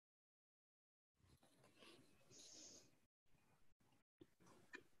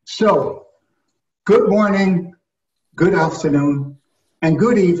So, good morning, good afternoon, and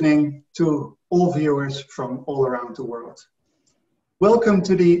good evening to all viewers from all around the world. Welcome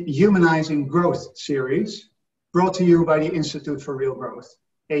to the Humanizing Growth Series, brought to you by the Institute for Real Growth,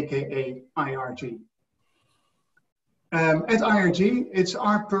 aka IRG. At IRG, it's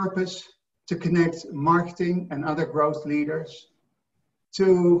our purpose to connect marketing and other growth leaders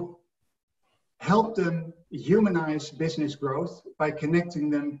to help them humanize business growth by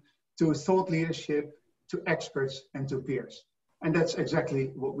connecting them to thought leadership, to experts, and to peers. And that's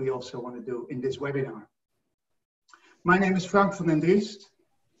exactly what we also want to do in this webinar. My name is Frank van den Driest.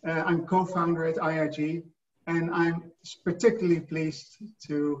 I'm co-founder at IRG, and I'm particularly pleased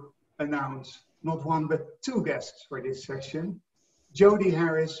to announce not one but two guests for this session, Jodi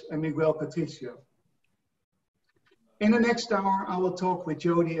Harris and Miguel Patricio. In the next hour, I will talk with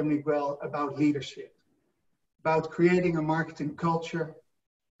Jodi and Miguel about leadership, about creating a marketing culture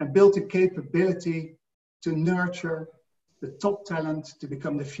and build the capability to nurture the top talent to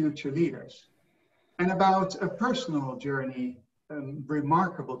become the future leaders, and about a personal journey,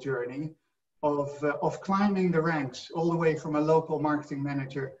 remarkable journey of climbing the ranks all the way from a local marketing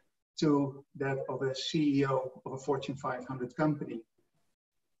manager to that of a CEO of a Fortune 500 company.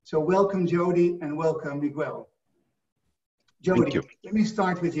 So welcome Jodi and welcome Miguel. Jodi, let me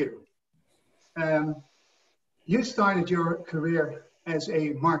start with you. You started your career as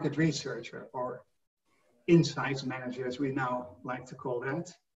a market researcher or insights manager, as we now like to call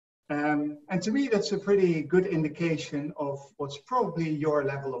that. And to me, that's a pretty good indication of what's probably your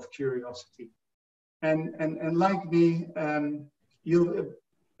level of curiosity. And like me, you've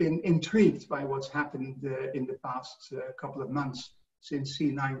been intrigued by what's happened in the past couple of months since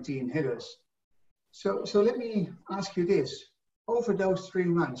C-19 hit us. So let me ask you this. Over those 3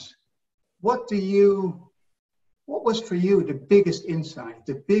 months, what was for you the biggest insight,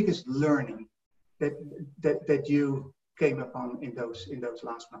 the biggest learning that you came upon in those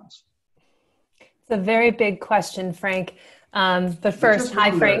last months? It's a very big question, Frank. But first,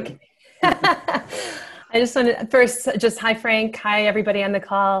 hi, Frank. I just want to first just hi, Frank. Hi, everybody on the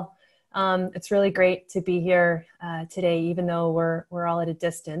call. It's really great to be here today, even though we're all at a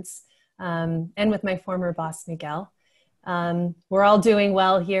distance, and with my former boss, Miguel. We're all doing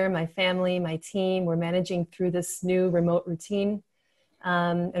well here, my family, my team. We're managing through this new remote routine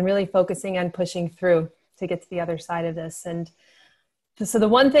and really focusing on pushing through to get to the other side of this. And so the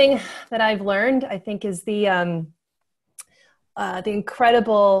one thing that I've learned, I think, is the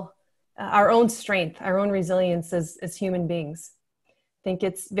incredible, our own strength, our own resilience as human beings. I think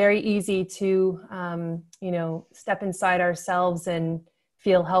it's very easy to, step inside ourselves and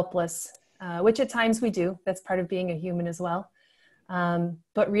feel helpless. Which at times we do. That's part of being a human as well.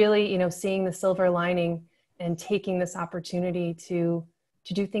 But really, seeing the silver lining and taking this opportunity to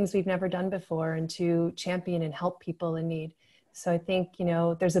do things we've never done before and to champion and help people in need. So I think,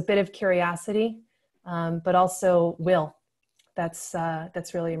 there's a bit of curiosity, but also will. That's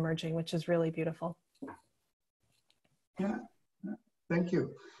really emerging, which is really beautiful. Yeah, thank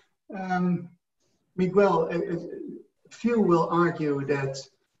you. Miguel, few will argue that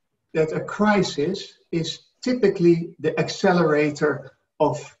a crisis is typically the accelerator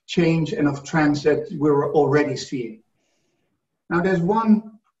of change and of trends that we're already seeing. Now, there's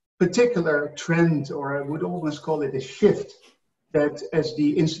one particular trend, or I would almost call it a shift, that as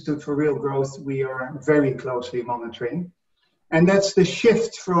the Institute for Real Growth, we are very closely monitoring. And that's the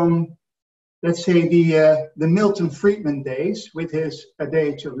shift from, let's say, the Milton Friedman days with his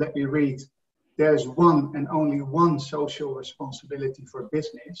adage of, let me read, there's one and only one social responsibility for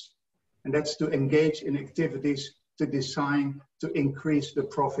business, and that's to engage in activities to design to increase the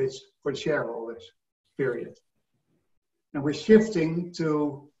profits for the shareholders, period. And we're shifting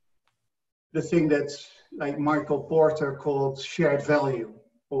to the thing that's like Michael Porter called shared value,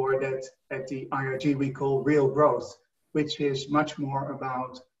 or that at the IRG we call real growth, which is much more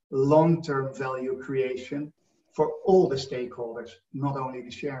about long-term value creation for all the stakeholders, not only the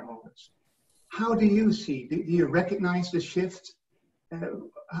shareholders. How do you see, do you recognize the shift?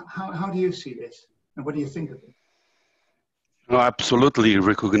 How do you see this, and what do you think of it? No, absolutely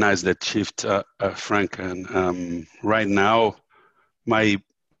recognize that shift, Frank. And right now, my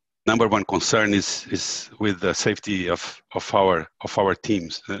number one concern is with the safety of our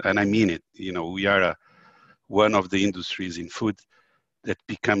teams, and I mean it. We are one of the industries in food that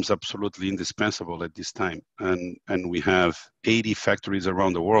becomes absolutely indispensable at this time, and we have 80 factories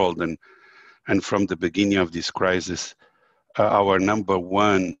around the world, and from the beginning of this crisis, our number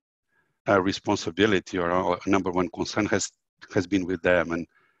one responsibility or our number one concern has been with them, and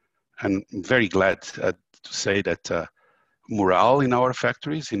I'm very glad to say that morale in our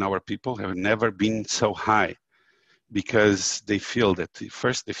factories, in our people, have never been so high, because they feel that,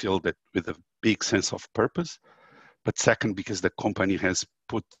 first, they feel that with a big sense of purpose, but second, because the company has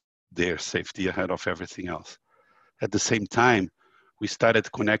put their safety ahead of everything else. At the same time, we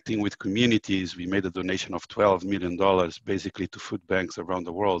started connecting with communities. We made a donation of $12 million basically to food banks around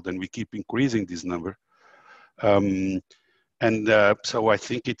the world, and we keep increasing this number. So I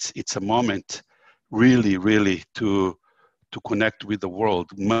think it's a moment really to connect with the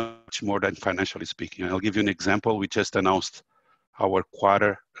world, much more than financially speaking. I'll give you an example. We just announced our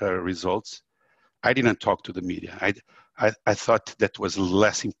quarter results. I didn't talk to the media. I thought that was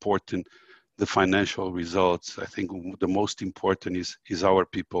less important, the financial results. I think the most important is our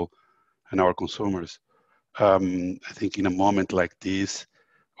people and our consumers. I think in a moment like this,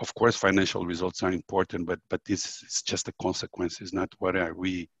 of course, financial results are important, but this is just a consequence. It's not what are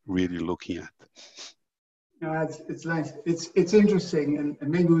we really looking at. No, it's nice. It's interesting, and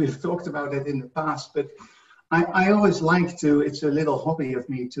maybe we've talked about it in the past, but I always like to, it's a little hobby of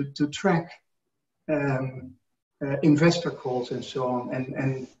me, to track investor calls and so on,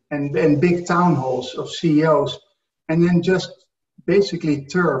 and big town halls of CEOs, and then just basically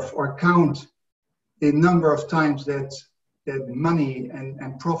turf or count the number of times that money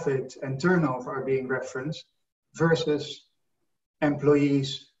and profit and turnover are being referenced versus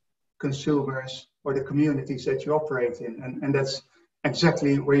employees, consumers, or the communities that you operate in. And that's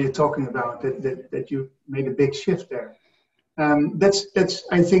exactly where you're talking about, that you made a big shift there. That's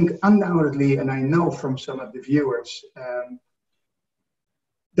I think, undoubtedly, and I know from some of the viewers,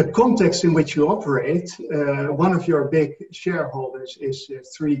 the context in which you operate. One of your big shareholders is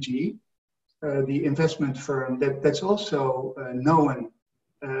 3G, the investment firm that's also known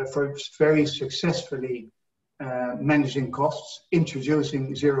for very successfully managing costs,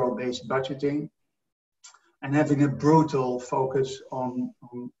 introducing zero-based budgeting, and having a brutal focus on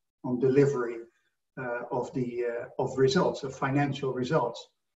delivery of results, of financial results.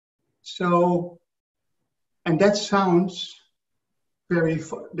 So, and that sounds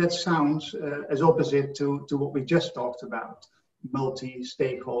as opposite to what we just talked about,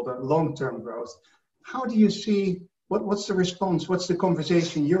 multi-stakeholder, long-term growth. How do you see, what's the response, what's the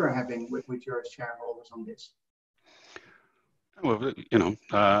conversation you're having with your shareholders on this? Well,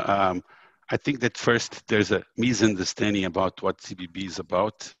 I think that first there's a misunderstanding about what ZBB is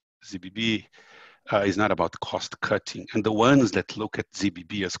about. ZBB is not about cost cutting, and the ones that look at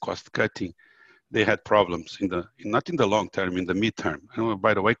ZBB as cost cutting, they had problems not in the long term, in the midterm. And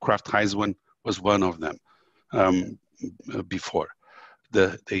by the way, Kraft Heinz was one of them before.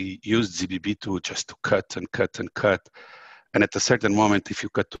 They used ZBB to cut and cut and cut, and at a certain moment, if you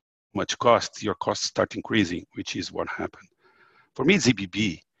cut too much cost, your costs start increasing, which is what happened. For me,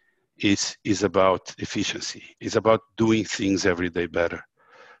 ZBB is about efficiency. It's about doing things every day better.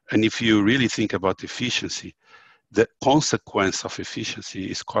 And if you really think about efficiency, the consequence of efficiency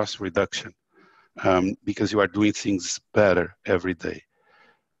is cost reduction, because you are doing things better every day.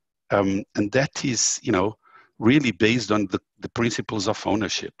 And that is, really based on the principles of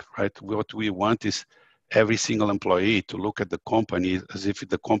ownership, right? What we want is every single employee to look at the company as if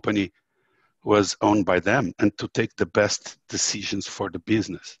the company was owned by them, and to take the best decisions for the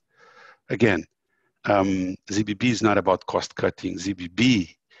business. Again, ZBB is not about cost cutting.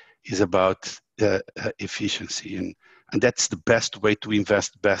 ZBB is about efficiency, and that's the best way to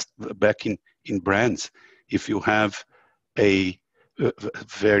invest back in brands. If you have a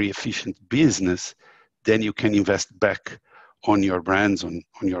very efficient business, then you can invest back on your brands, on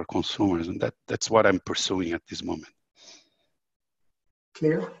your consumers, and that's what I'm pursuing at this moment.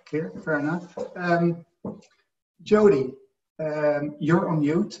 Clear, fair enough. Jodi, you're on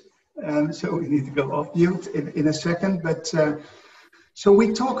mute, so we need to go off mute in a second. But so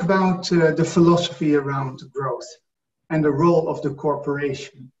we talk about the philosophy around growth and the role of the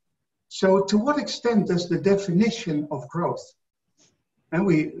corporation. So to what extent does the definition of growth, and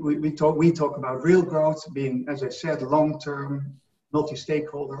we talk about real growth being, as I said, long-term,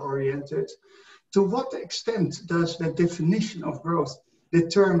 multi-stakeholder oriented. To what extent does the definition of growth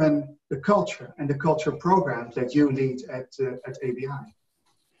determine the culture and the culture programs that you lead at ABI?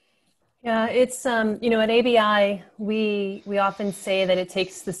 Yeah, it's, at ABI, we often say that it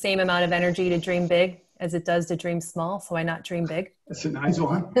takes the same amount of energy to dream big as it does to dream small. So why not dream big? That's a nice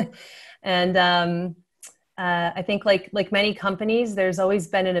one. And I think like many companies, there's always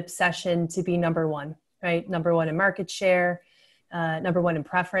been an obsession to be number one, right? Number one in market share, number one in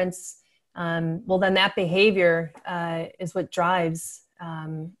preference. Well, then that behavior is what drives,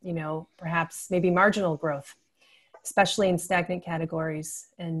 perhaps maybe marginal growth, especially in stagnant categories.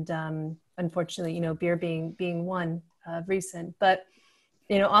 And unfortunately, beer being one. of recent. But,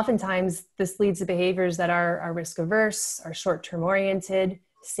 oftentimes this leads to behaviors that are risk averse, are short-term oriented,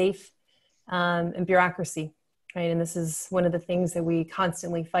 safe, and bureaucracy, right? And this is one of the things that we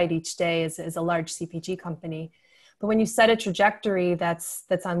constantly fight each day as a large CPG company. But when you set a trajectory that's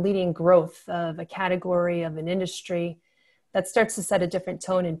on leading growth of a category, of an industry, that starts to set a different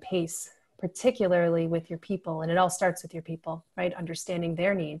tone and pace, particularly with your people. And it all starts with your people, right? Understanding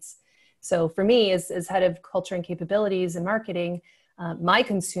their needs. So for me, as head of culture and capabilities and marketing, my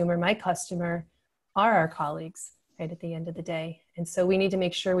consumer, my customer are our colleagues, right, at the end of the day. And so we need to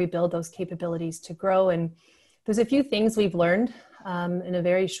make sure we build those capabilities to grow. And there's a few things we've learned in a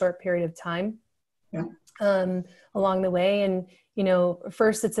very short period of time along the way. And,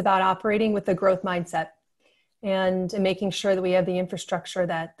 first it's about operating with a growth mindset and making sure that we have the infrastructure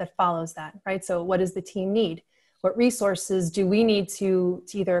that follows that, right? So what does the team need? What resources do we need to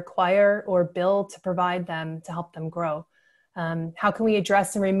either acquire or build to provide them to help them grow? How can we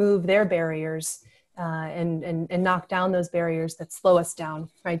address and remove their barriers and knock down those barriers that slow us down,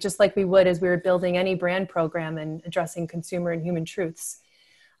 right? Just like we would as we were building any brand program and addressing consumer and human truths.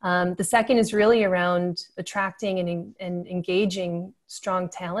 The second is really around attracting and engaging strong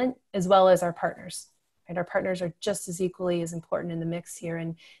talent as well as our partners. Right? Our partners are just as equally as important in the mix here,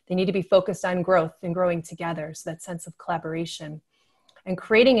 and they need to be focused on growth and growing together. So that sense of collaboration and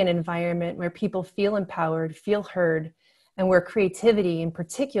creating an environment where people feel empowered, feel heard, and where creativity in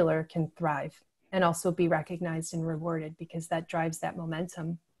particular can thrive and also be recognized and rewarded, because that drives that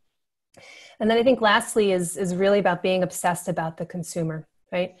momentum. And then I think lastly is really about being obsessed about the consumer,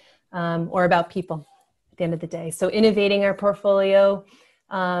 right? Or about people at the end of the day. So innovating our portfolio,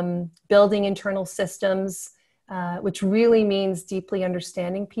 building internal systems, which really means deeply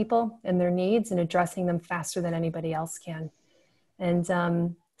understanding people and their needs and addressing them faster than anybody else can. And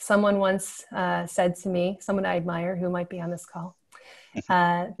someone once said to me, someone I admire who might be on this call,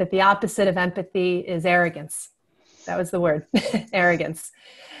 that the opposite of empathy is arrogance. That was the word, arrogance.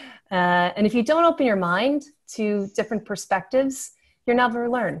 And if you don't open your mind to different perspectives, you'll never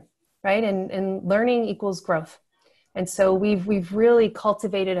learn, right? And learning equals growth. And so we've really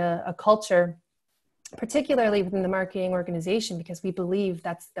cultivated a culture, particularly within the marketing organization, because we believe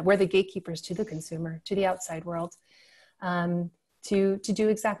that we're the gatekeepers to the consumer, to the outside world, to do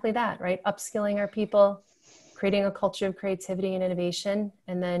exactly that, right? Upskilling our people, creating a culture of creativity and innovation,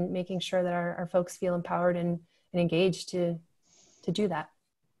 and then making sure that our folks feel empowered and engaged to do that.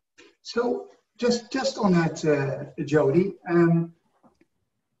 So just on that, Jodi,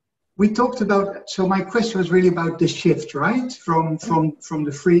 we talked about, so my question was really about the shift, right? From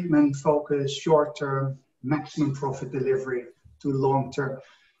the Friedman focus, short-term, maximum profit delivery to long-term.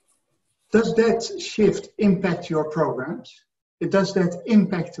 Does that shift impact your programs? Does that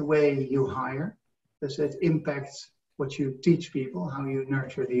impact the way you hire? Does that impact what you teach people, how you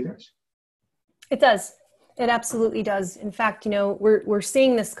nurture leaders? It does. It absolutely does. In fact, we're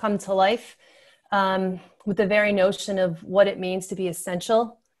seeing this come to life with the very notion of what it means to be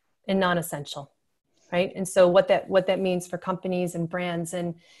essential and non-essential, right? And so what that means for companies and brands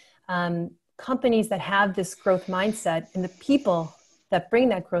and companies that have this growth mindset, and the people that bring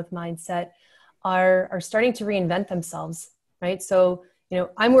that growth mindset are starting to reinvent themselves, right? So,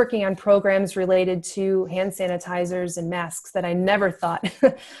 I'm working on programs related to hand sanitizers and masks that I never thought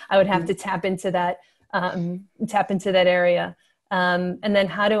I would have to tap into that area. And then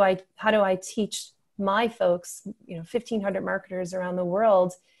how do I teach my folks, 1,500 marketers around the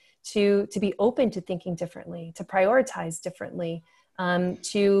world to be open to thinking differently, to prioritize differently,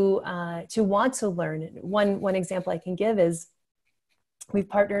 to want to learn. One example I can give is we've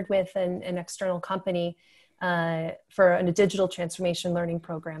partnered with an external company for a digital transformation learning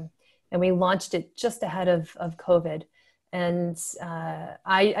program. And we launched it just ahead of COVID. And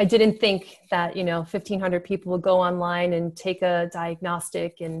I didn't think that, 1,500 people would go online and take a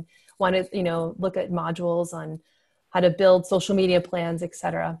diagnostic and want to, look at modules on how to build social media plans, et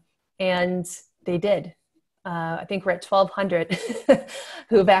cetera. And they did. I think we're at 1,200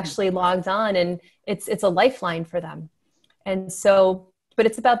 who've actually logged on, and it's a lifeline for them. And so, but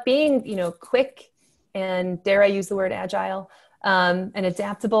it's about being, quick and, dare I use the word, agile and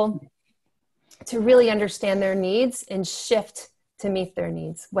adaptable to really understand their needs and shift to meet their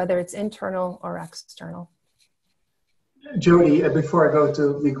needs, whether it's internal or external. Jodi, before I go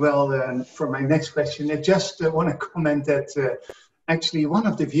to Miguel for my next question, I just want to comment that actually one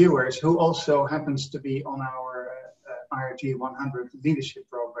of the viewers who also happens to be on our IRG 100 leadership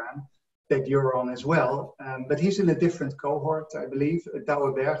program that you're on as well, but he's in a different cohort, I believe,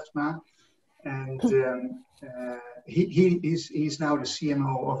 Douwe Bergsma, and he's now the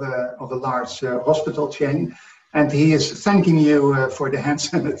CMO of a large hospital chain, And he is thanking you for the hand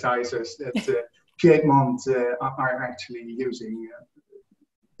sanitizers that Piedmont are actually using,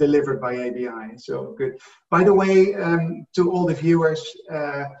 delivered by ABI. So good. By the way, to all the viewers,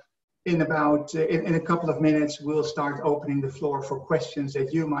 in a couple of minutes, we'll start opening the floor for questions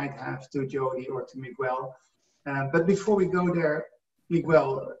that you might have to Jodi or to Miguel. But before we go there,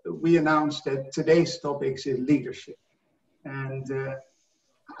 Miguel, we announced that today's topic is leadership. And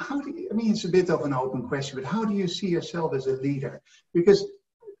it's a bit of an open question, but how do you see yourself as a leader? Because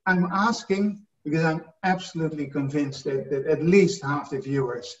I'm asking because I'm absolutely convinced that at least half the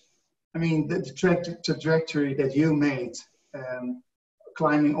viewers, the trajectory that you made,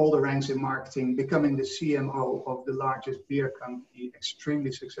 climbing all the ranks in marketing, becoming the CMO of the largest beer company,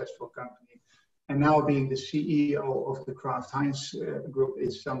 extremely successful company, and now being the CEO of the Kraft Heinz group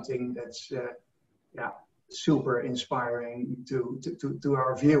is something that's super inspiring to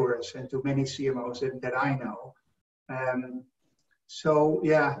our viewers and to many CMOs that I know. So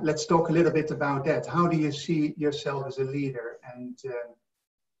let's talk a little bit about that. How do you see yourself as a leader, and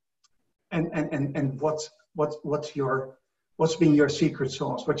what's been your secret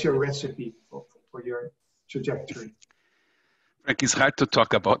sauce? What's your recipe for your trajectory? Frank, it's hard to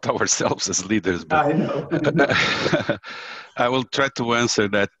talk about ourselves as leaders, but I know. I will try to answer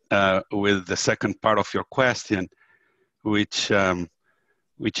that with the second part of your question, which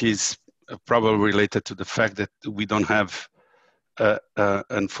is probably related to the fact that we don't have,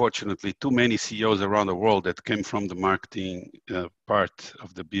 unfortunately, too many CEOs around the world that came from the marketing part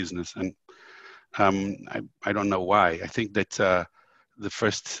of the business, and I don't know why. I think that the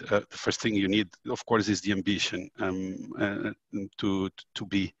first thing you need, of course, is the ambition to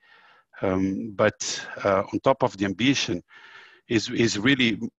be. But on top of the ambition, is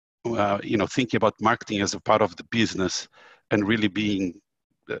really thinking about marketing as a part of the business and really being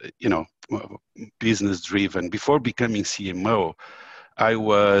business driven. Before becoming CMO, I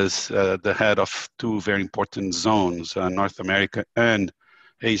was the head of two very important zones, North America and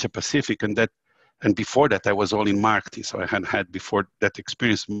Asia Pacific, and before that, I was all in marketing. So I had before that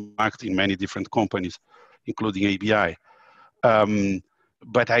experience marketing many different companies, including ABI.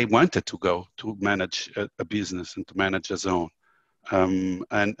 But I wanted to go to manage a business and to manage a zone. And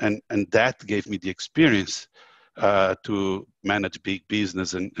that gave me the experience to manage big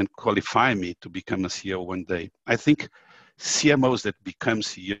business and qualify me to become a CEO one day. I think CMOs that become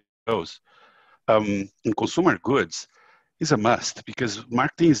CEOs in consumer goods is a must, because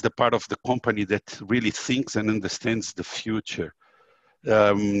marketing is the part of the company that really thinks and understands the future,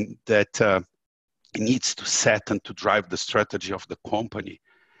 that needs to set and to drive the strategy of the company.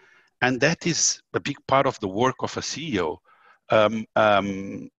 And that is a big part of the work of a CEO in a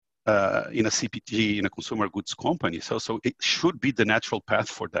CPG, in a consumer goods company. So it should be the natural path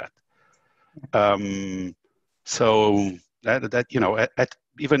for that. So that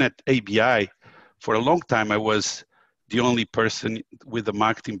even at ABI, for a long time, I was the only person with a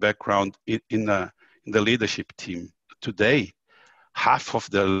marketing background in the leadership team. Today, half of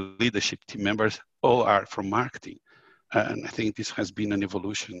the leadership team members all are from marketing. And I think this has been an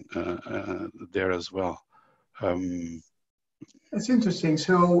evolution there as well. That's interesting.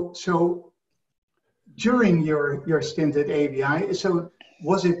 So during your stint at ABI, so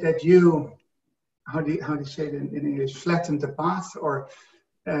was it that you, how do you say it in English, flattened the path, or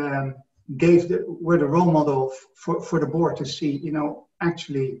were the role model for the board to see,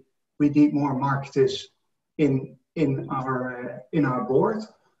 actually we need more marketers in our board?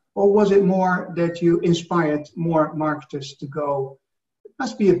 Or was it more that you inspired more marketers to go? It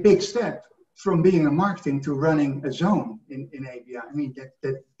must be a big step from being a marketing to running a zone in ABI. I mean,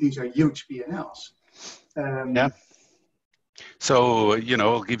 that these are huge P&Ls. Yeah. So,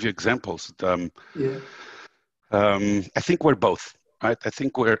 I'll give you examples. I think we're both. Right? I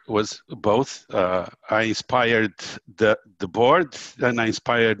think was both. I inspired the board, and I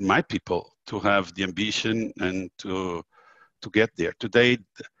inspired my people to have the ambition and to get there. Today,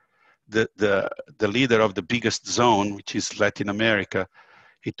 the leader of the biggest zone, which is Latin America,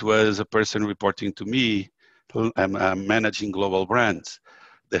 it was a person reporting to me. I'm managing global brands.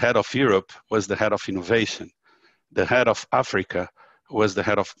 The head of Europe was the head of innovation. The head of Africa was the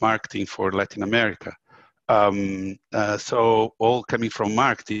head of marketing for Latin America. So all coming from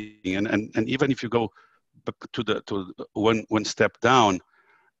marketing, and even if you go to one step down,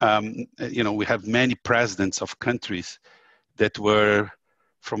 we have many presidents of countries that were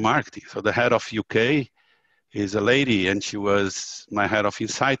from marketing. So the head of UK is a lady, and she was my head of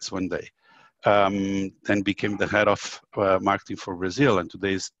insights one day, then became the head of marketing for Brazil, and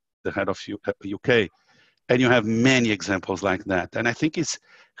today is the head of UK. And you have many examples like that. And I think it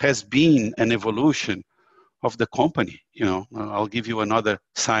has been an evolution of the company. You know, I'll give you another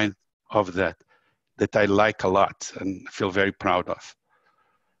sign of that I like a lot and feel very proud of.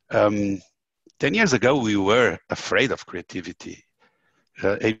 10 years ago, we were afraid of creativity.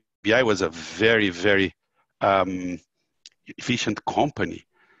 ABI was a very, very efficient company,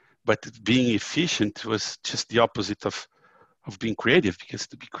 but being efficient was just the opposite of being creative, because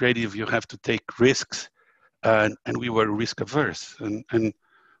to be creative, you have to take risks, and we were risk averse. And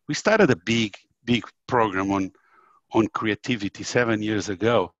we started a big program on creativity 7 years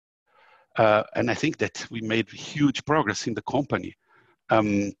ago. And I think that we made huge progress in the company.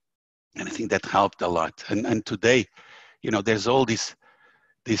 And I think that helped a lot. And today, you know, there's all this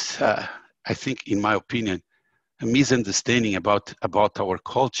I think, in my opinion, a misunderstanding about our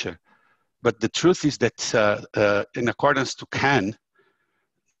culture. But the truth is that in accordance to Cannes,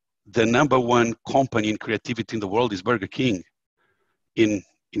 the number one company in creativity in the world is Burger King in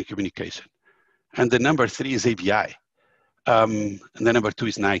communication. And the number 3 is ABI. And the number 2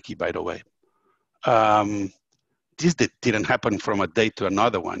 is Nike, by the way. This didn't happen from a day to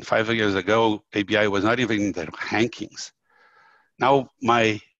another one. 5 years ago, ABI was not even in the rankings. Now,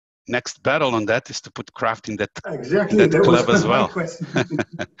 my next battle on that is to put Kraft in that club as well. It's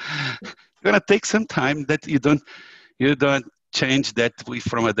going to take some time. That you don't change that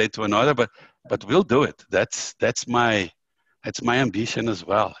from a day to another, but we'll do it. That's my ambition as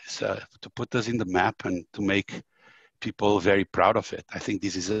well. Is to put us in the map and to make people very proud of it. I think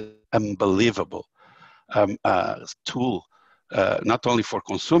this is an unbelievable tool, not only for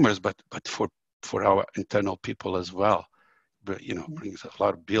consumers but for our internal people as well. But, you know, brings a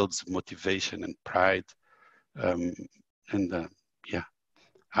lot of builds motivation and pride, yeah,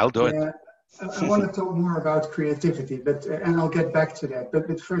 I'll do it. I want to talk more about creativity, and I'll get back to that.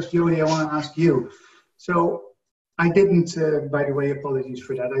 But first, Jodi, I want to ask you. So I didn't, by the way, apologies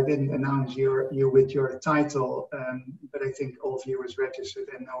for that. I didn't announce you with your title, but I think all viewers registered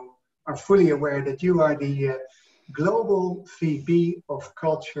and are fully aware that you are the Global VP of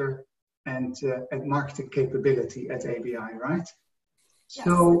Culture and Marketing Capability at ABI, right? Yes.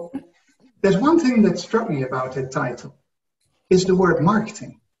 So there's one thing that struck me about that title, is the word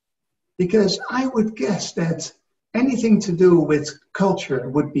marketing. Because I would guess that anything to do with culture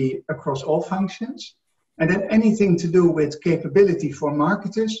would be across all functions, and then anything to do with capability for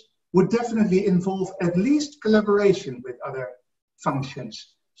marketers would definitely involve at least collaboration with other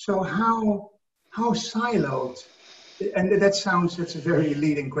functions. So how siloed, and that's a very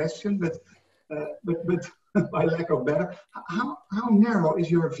leading question, but by lack of better, how narrow is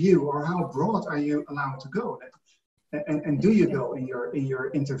your view, or how broad are you allowed to go? And do you go in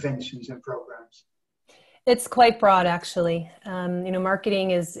your interventions and programs? It's quite broad, actually.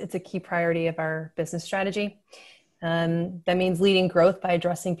 Marketing it's a key priority of our business strategy. That means leading growth by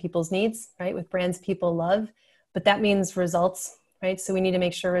addressing people's needs, right, with brands people love. But that means results, right? So we need to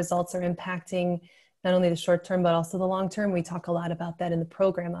make sure results are impacting not only the short term, but also the long term. We talk a lot about that in the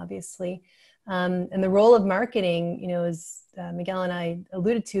program, obviously. And the role of marketing, as Miguel and I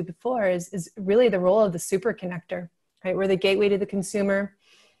alluded to before, is really the role of the super connector, right? We're the gateway to the consumer.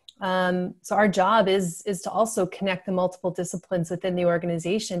 So our job is to also connect the multiple disciplines within the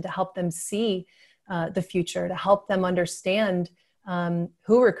organization to help them see the future, to help them understand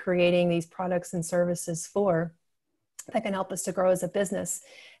who we're creating these products and services for that can help us to grow as a business.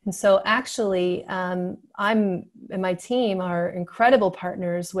 And so actually, I'm and my team are incredible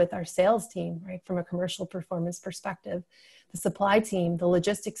partners with our sales team, right? From a commercial performance perspective, the supply team, the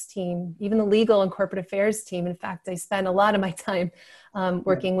logistics team, even the legal and corporate affairs team. In fact, I spend a lot of my time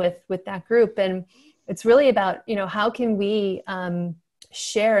working with that group. And it's really about, how can we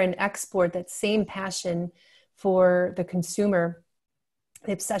share and export that same passion for the consumer,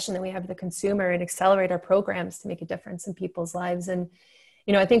 the obsession that we have with the consumer, and accelerate our programs to make a difference in people's lives. And,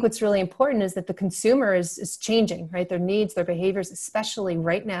 I think what's really important is that the consumer is changing, right? Their needs, their behaviors, especially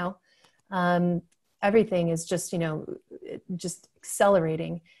right now. Everything is just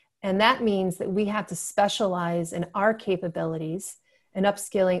accelerating. And that means that we have to specialize in our capabilities and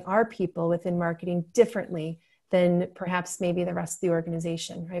upskilling our people within marketing differently than perhaps maybe the rest of the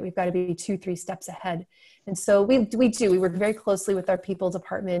organization, right? We've got to be 2-3 steps ahead. And so we work very closely with our people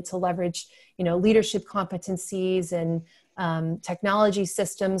department to leverage, leadership competencies and technology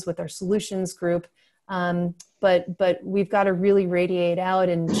systems with our solutions group. But we've got to really radiate out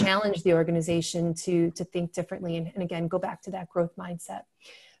and challenge the organization to think differently. And again, go back to that growth mindset.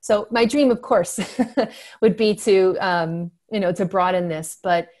 So my dream, of course, would be to broaden this,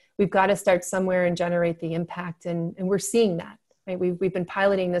 but we've got to start somewhere and generate the impact. And we're seeing that, right? We've been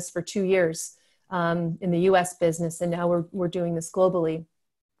piloting this for 2 years in the US business, and now we're doing this globally.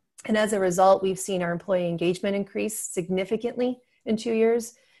 And as a result, we've seen our employee engagement increase significantly in 2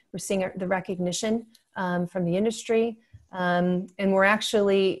 years. We're seeing the recognition from the industry. And we're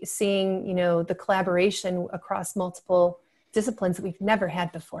actually seeing, you know, the collaboration across multiple disciplines that we've never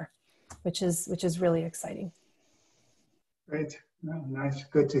had before, which is really exciting. Great. Oh, nice.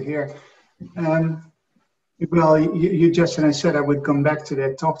 Good to hear. Well, you just, and I said I would come back to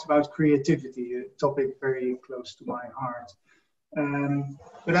that, talked about creativity, a topic very close to my heart.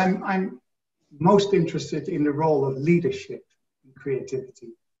 But I'm most interested in the role of leadership in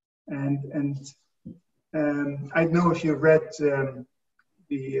creativity. And I don't know if you've read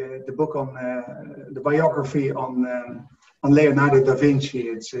the book on the biography on Leonardo da Vinci.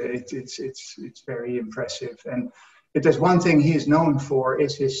 It's very impressive. And if there's one thing he is known for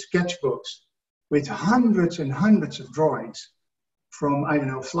is his sketchbooks with hundreds and hundreds of drawings, from, I don't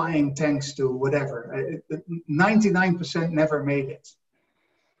know, flying tanks to whatever. 99% never made it.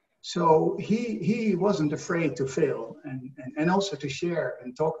 So he wasn't afraid to fail and also to share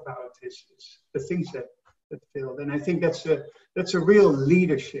and talk about the things that failed. And I think that's a real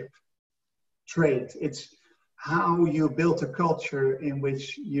leadership trait. It's how you build a culture in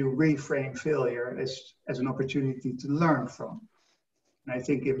which you reframe failure as an opportunity to learn from. And I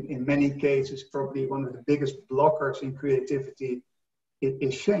think in many cases, probably one of the biggest blockers in creativity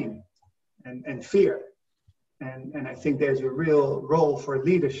is shame and fear. And I think there's a real role for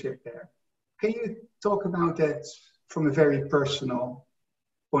leadership there. Can you talk about that from a very personal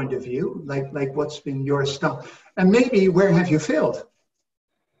point of view? Like what's been your style? And maybe where have you failed?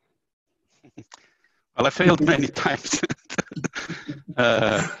 Well, I failed many times.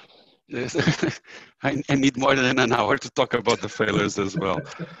 I need more than an hour to talk about the failures as well.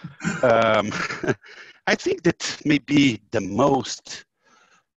 I think that maybe the most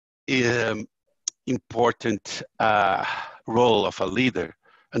important role of a leader,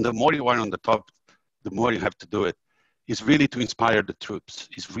 and the more you are on the top, the more you have to do it, is really to inspire the troops.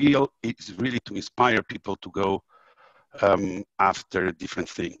 It's really to inspire people to go after different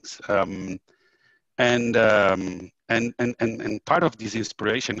things. And part of this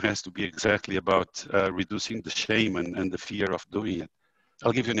inspiration has to be exactly about reducing the shame and the fear of doing it.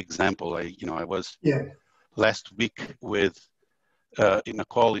 I'll give you an example. I was last week in a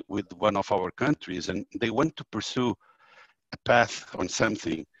call with one of our countries, and they want to pursue a path on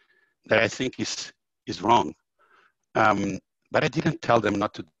something that I think is wrong. But I didn't tell them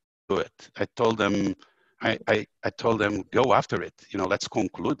not to do it. I told them, I told them, go after it. Let's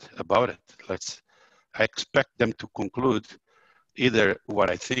conclude about it. I expect them to conclude either what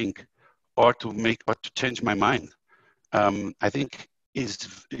I think or to change my mind. I think it's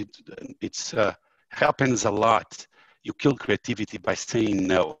happens a lot. You kill creativity by saying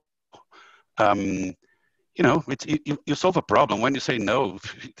no. You solve a problem when you say no.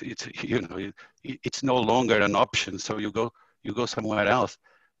 It's no longer an option. So you go somewhere else,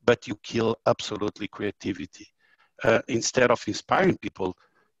 but you kill absolutely creativity instead of inspiring people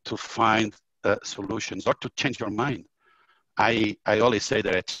to find solutions or to change your mind. I always say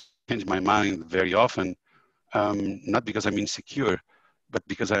that I change my mind very often, not because I'm insecure, but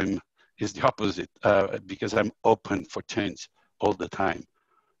because it's the opposite, because I'm open for change all the time.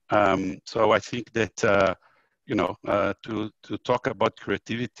 So I think that, to talk about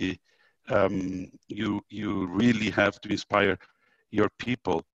creativity, you really have to inspire your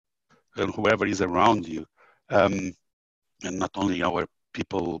people and whoever is around you, and not only our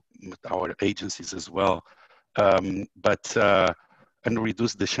people, but our agencies as well, and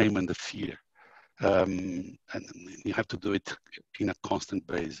reduce the shame and the fear. And you have to do it in a constant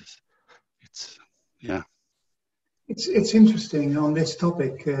basis. It's interesting on this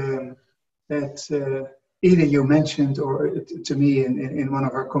topic that either you mentioned or to me in one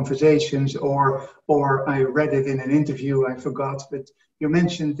of our conversations, or I read it in an interview, I forgot, but you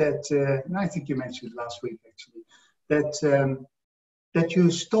mentioned that, and I think you mentioned last week actually, that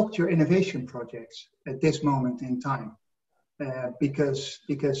you stopped your innovation projects at this moment in time, because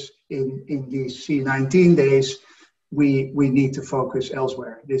in these C19 days, we need to focus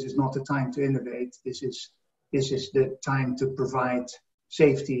elsewhere. This is not the time to innovate. This is the time to provide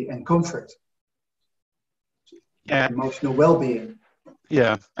safety and comfort, emotional well-being.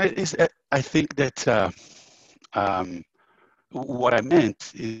 Yeah, I think that what I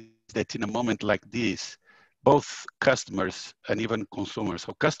meant is that in a moment like this, both customers and even consumers,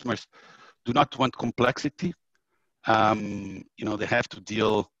 so customers do not want complexity. They have to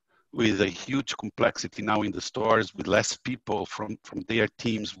deal with a huge complexity now in the stores with less people from their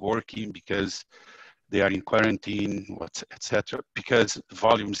teams working because they are in quarantine, etc. Because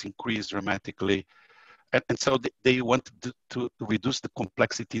volumes increase dramatically. and so they want to reduce the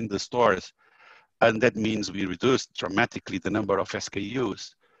complexity in the stores. And that means we reduce dramatically the number of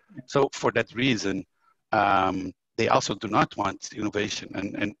SKUs. So for that reason, they also do not want innovation,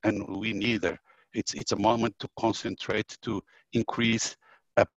 and we neither. It's a moment to concentrate, to increase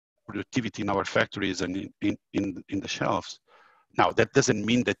productivity in our factories and in the shelves. Now, that doesn't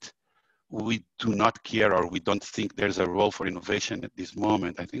mean that we do not care or we don't think there's a role for innovation at this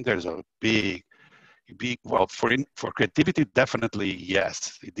moment. I think there's a big, well, for creativity, definitely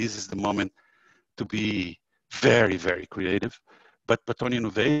yes. This is the moment to be very, very creative. But on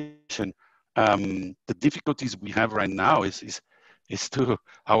innovation, the difficulties we have right now is to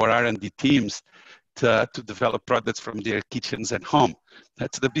our R&D teams to develop products from their kitchens at home.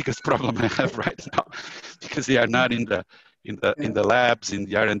 That's the biggest problem I have right now, because they are not in the labs, in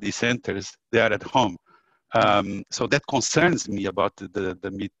the R&D centers. They are at home. So that concerns me about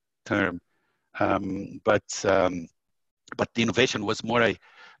the midterm. But the innovation was more a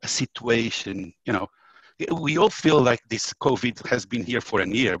situation, we all feel like this COVID has been here for a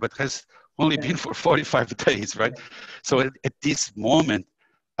year, but has only been for 45 days, right? So at this moment,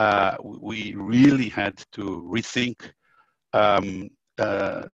 we really had to rethink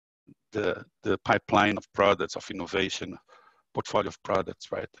the pipeline of products, of innovation, portfolio of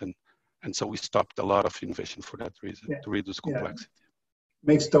products, right? And so we stopped a lot of innovation for that reason, to reduce complexity.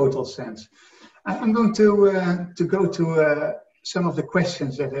 Makes total sense. I'm going to go to some of the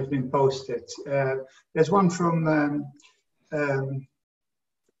questions that have been posted. There's one from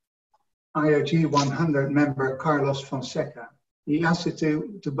IRG 100 member Carlos Fonseca. He asked it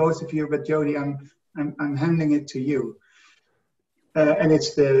to both of you, but Jodi, I'm handing it to you. And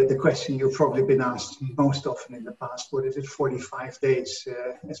it's the question you've probably been asked most often in the past. What is it, 45 days,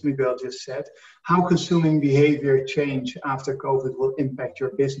 as Miguel just said. How consuming behavior change after COVID will impact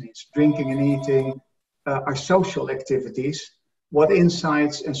your business? Drinking and eating are social activities. What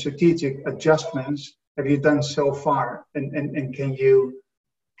insights and strategic adjustments have you done so far? And can you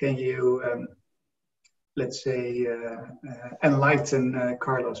let's say, enlighten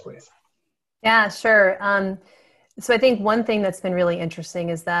Carlos with? Yeah, sure. So I think one thing that's been really interesting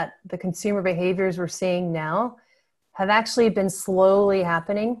is that the consumer behaviors we're seeing now have actually been slowly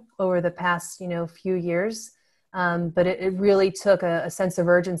happening over the past, few years. But it really took a sense of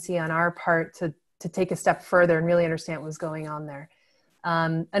urgency on our part to take a step further and really understand what was going on there.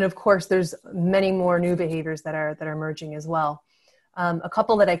 And of course, there's many more new behaviors that are emerging as well. A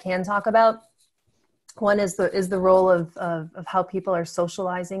couple that I can talk about. One is the role of how people are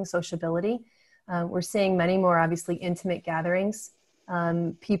socializing, sociability. We're seeing many more, obviously, intimate gatherings.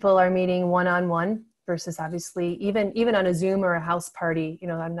 People are meeting one-on-one versus obviously even on a Zoom or a house party.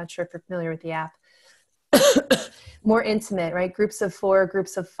 I'm not sure if you're familiar with the app. More intimate, right? Groups of 4,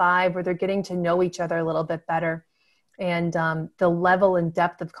 groups of 5, where they're getting to know each other a little bit better. And the level and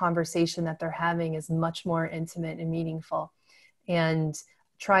depth of conversation that they're having is much more intimate and meaningful. And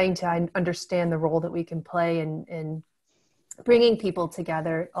trying to understand the role that we can play in bringing people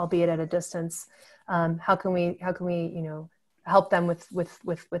together, albeit at a distance. How can we help them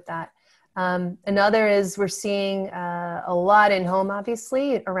with that? Another is we're seeing a lot in home,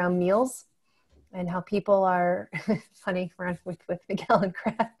 obviously, around meals and how people are funny with Miguel and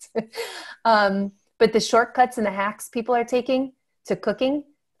Kraft. But the shortcuts and the hacks people are taking to cooking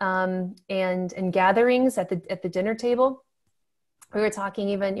and gatherings at the dinner table. We were talking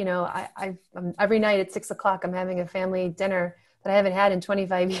even, every night at 6 o'clock, I'm having a family dinner that I haven't had in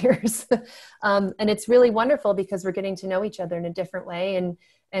 25 years. And it's really wonderful because we're getting to know each other in a different way.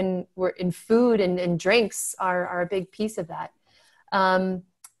 And we're in food and drinks are a big piece of that.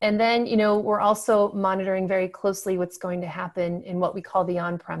 And then, we're also monitoring very closely what's going to happen in what we call the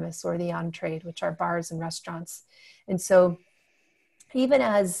on-premise or the on-trade, which are bars and restaurants. And so even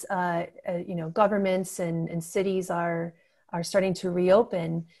as, governments and cities are starting to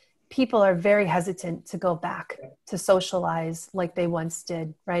reopen, people are very hesitant to go back to socialize like they once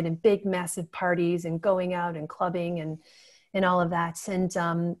did, right? And big, massive parties and going out and clubbing and all of that.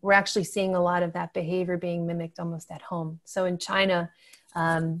 And we're actually seeing a lot of that behavior being mimicked almost at home. So in China,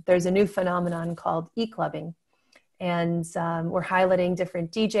 there's a new phenomenon called e-clubbing. And we're highlighting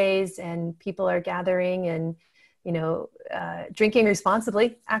different DJs and people are gathering and, drinking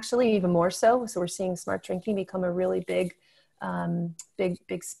responsibly, actually, even more so. So we're seeing smart drinking become a really big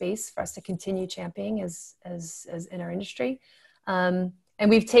space for us to continue championing as in our industry. And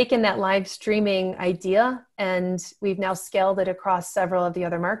we've taken that live streaming idea and we've now scaled it across several of the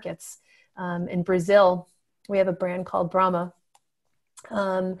other markets. In Brazil, we have a brand called Brahma,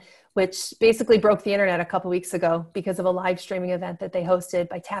 which basically broke the internet a couple weeks ago because of a live streaming event that they hosted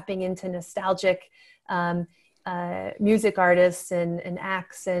by tapping into nostalgic music artists and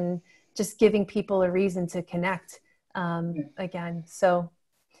acts, and just giving people a reason to connect again. So,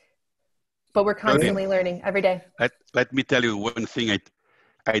 but we're constantly learning every day. Let me tell you one thing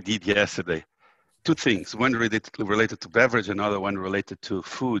I did yesterday. Two things, one related to beverage, another one related to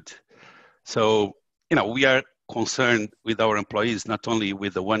food. So, we are concerned with our employees, not only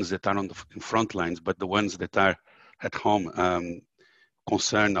with the ones that are on the front lines, but the ones that are at home,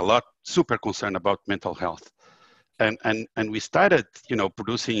 super concerned about mental health. And we started,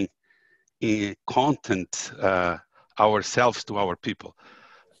 producing content ourselves to our people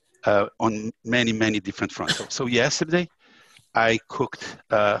on many, many different fronts. So yesterday, I cooked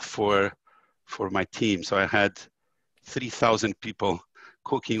for my team. So I had 3,000 people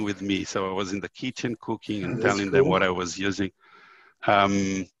cooking with me. So I was in the kitchen cooking and telling them what I was using.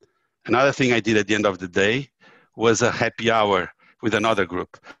 Another thing I did at the end of the day was a happy hour with another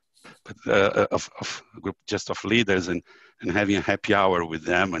group, of a group just of leaders, and having a happy hour with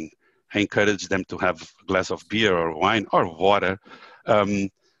them. And I encouraged them to have a glass of beer or wine or water,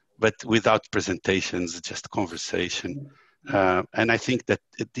 but without presentations, just conversation. And I think that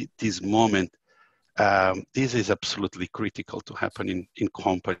at this moment, this is absolutely critical to happen in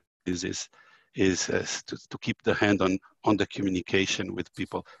companies, is to keep the hand on the communication with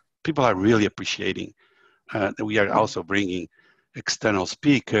people. People are really appreciating that we are also bringing external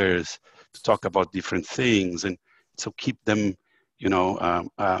speakers to talk about different things, and so keep them,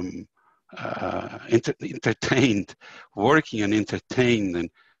 entertained, working and entertained,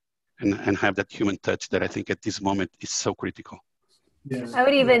 and have that human touch that I think at this moment is so critical. Yeah.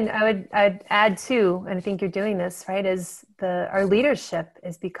 I'd add too, and I think you're doing this, right, is our leadership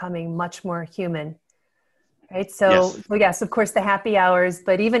is becoming much more human, right? So yes, of course, the happy hours,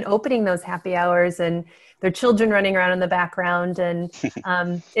 but even opening those happy hours and their children running around in the background, and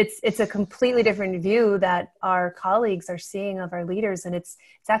it's a completely different view that our colleagues are seeing of our leaders, and it's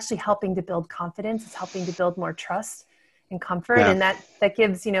actually helping to build confidence. It's helping to build more trust and comfort, and that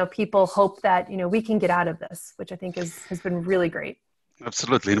gives people hope that we can get out of this, which I think has been really great.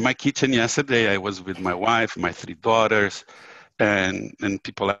 Absolutely. In my kitchen yesterday, I was with my wife, my 3 daughters, and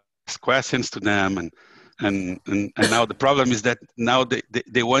people asked questions to them, and now the problem is that now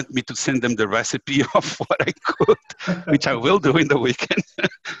they want me to send them the recipe of what I cooked, which I will do in the weekend.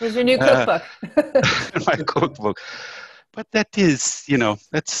 Here's your new cookbook. My cookbook. But that is,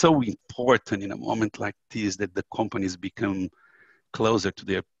 that's so important in a moment like this, that the companies become closer to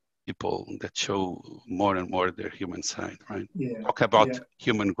their people, that show more and more their human side, right? Yeah. Talk about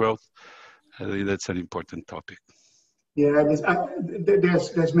human growth. I think that's an important topic. Yeah,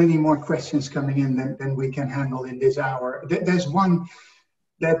 there's many more questions coming in than we can handle in this hour. There's one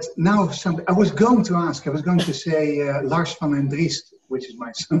that now I was going to say Lars van den Driest, which is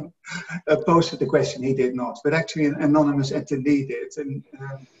my son, posted the question. He did not, but actually an anonymous attendee did, and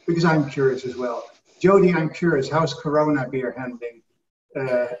because I'm curious as well. Jodi, I'm curious, how's Corona beer handling?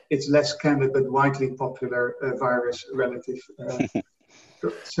 It's less candid but widely popular virus relative.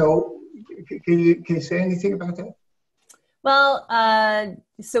 So can you say anything about that? Well,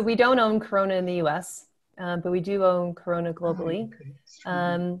 so we don't own Corona in the US, but we do own Corona globally.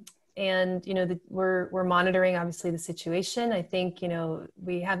 And, we're monitoring obviously the situation. I think,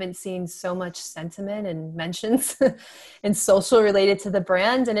 we haven't seen so much sentiment and mentions in social related to the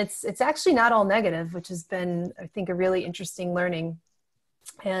brand. And it's actually not all negative, which has been, I think, a really interesting learning.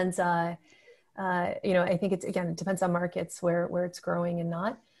 And, I think it depends on markets where it's growing and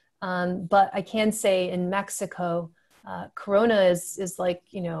not. But I can say in Mexico, Corona is like,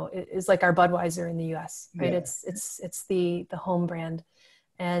 is like our Budweiser in the US, right? Yeah. It's the home brand.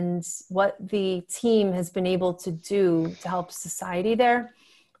 And what the team has been able to do to help society there,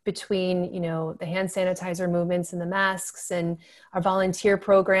 between, the hand sanitizer movements and the masks and our volunteer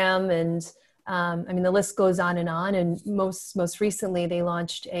program, and the list goes on. And most recently, they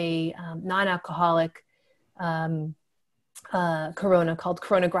launched a non-alcoholic Corona called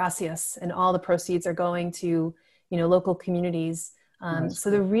Corona Gracias, and all the proceeds are going to local communities. So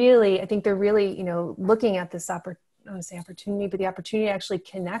I think they're really looking at this opportunity, but the opportunity to actually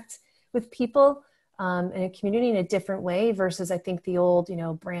connect with people in a community in a different way versus, I think, the old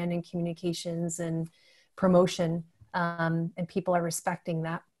brand and communications and promotion, and people are respecting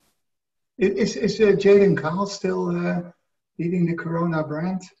that. Is Jaden Kahl still leading the Corona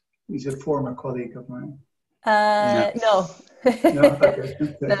brand? He's a former colleague of mine. No. No,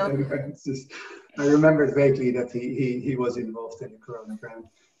 okay. No. I remembered vaguely that he was involved in the Corona brand.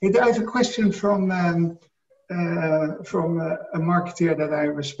 I have a question from a marketer that I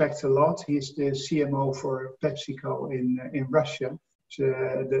respect a lot. He's the CMO for PepsiCo in Russia.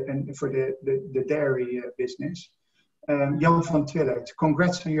 and for the dairy business. Jan van Twillert,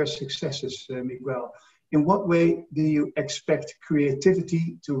 congrats on your successes, Miguel. In what way do you expect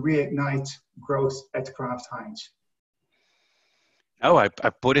creativity to reignite growth at Kraft Heinz? Oh, I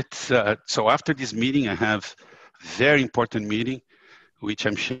put it, so after this meeting, I have a very important meeting, which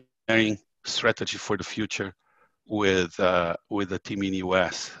I'm sharing strategy for the future with the team in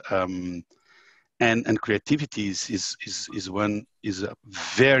US. And creativity is a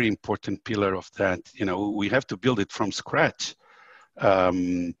very important pillar of that. You know, we have to build it from scratch,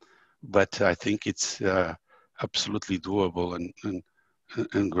 but I think it's absolutely doable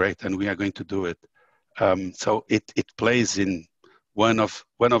and great, and we are going to do it. So it plays in one of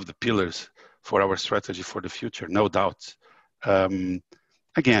the pillars for our strategy for the future, no doubt.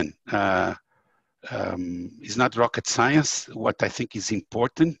 Again, it's not rocket science. What I think is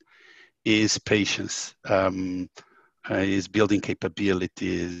important is patience, is building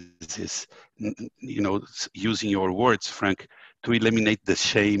capabilities, is, you know, using your words, Frank, to eliminate the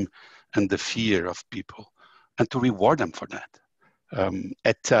shame and the fear of people and to reward them for that.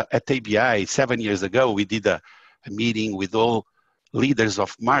 At ABI 7 years ago, we did a meeting with all leaders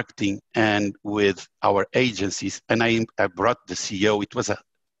of marketing and with our agencies, and I brought the CEO. It was a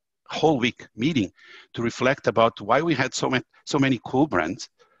whole week meeting to reflect about why we had so many cool brands.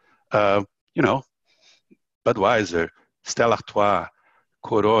 You know, Budweiser, Stella Artois,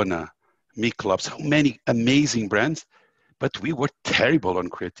 Corona, Michelob, so many amazing brands, but we were terrible on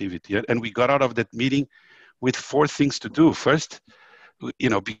creativity. And we got out of that meeting with 4 things to do. First, you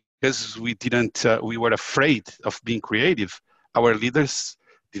know, because we were afraid of being creative, our leaders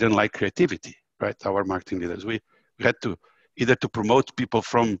didn't like creativity, right? Our marketing leaders. We had to either to promote people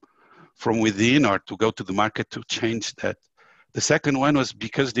from within or to go to the market to change that. The second one was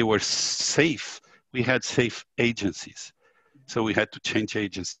because they were safe. We had safe agencies. So we had to change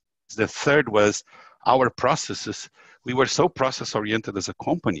agencies. The third was our processes. We were so process oriented as a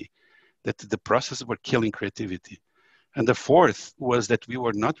company that the processes were killing creativity. And the fourth was that we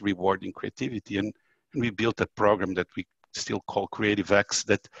were not rewarding creativity. And we built a program that we still call Creative X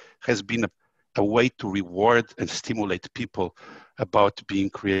that has been a way to reward and stimulate people about being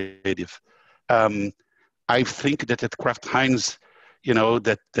creative. I think that at Kraft Heinz, you know,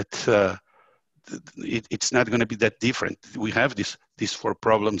 it's not going to be that different. We have these 4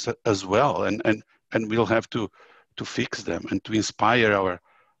 problems as well, and we'll have to fix them and to inspire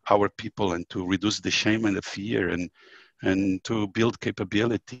our people and to reduce the shame and the fear and to build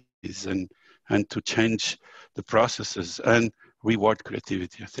capabilities and to change the processes and reward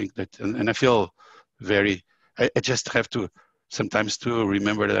creativity. I think that, and I feel I just have to sometimes to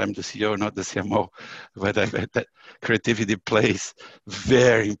remember that I'm the CEO, not the CMO, but that creativity plays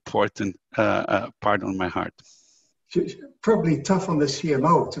very important part on my heart. Probably tough on the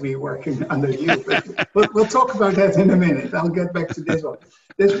CMO to be working under you, but we'll talk about that in a minute. I'll get back to this one.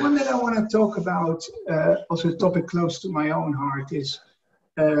 There's one that I want to talk about, also a topic close to my own heart is,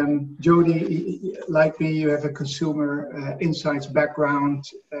 Jodi, like me, you have a consumer insights background,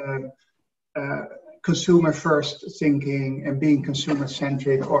 consumer first thinking and being consumer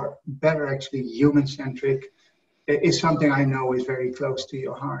centric, or better actually human centric, is something I know is very close to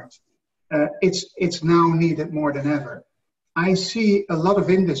your heart. It's now needed more than ever. I see a lot of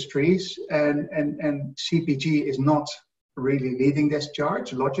industries and CPG is not really leading this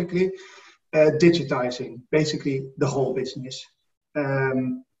charge, logically, digitizing basically the whole business.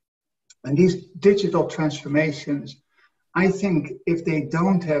 And these digital transformations, I think if they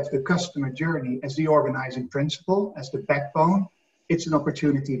don't have the customer journey as the organizing principle, as the backbone, it's an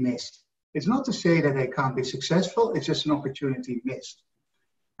opportunity missed. It's not to say that they can't be successful, it's just an opportunity missed.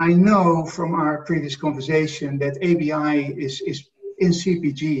 I know from our previous conversation that ABI is in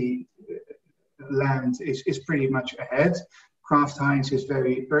CPG land is pretty much ahead. Kraft Heinz is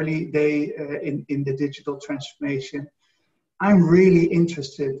very early day in the digital transformation. I'm really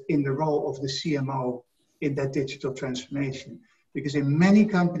interested in the role of the CMO in that digital transformation, because in many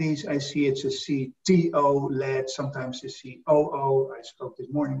companies I see it's a CTO led, sometimes a COO. I spoke this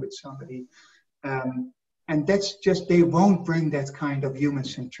morning with somebody, and that's just, they won't bring that kind of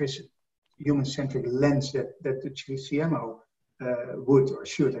human-centric lens that the CMO would or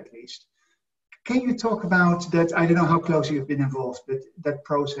should at least. Can you talk about that? I don't know how close you've been involved, but that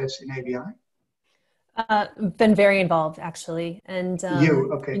process in ABI? Been very involved actually, and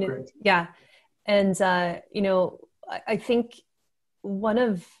okay, great. Yeah, and I think one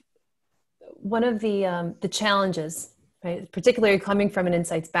of the challenges, right, particularly coming from an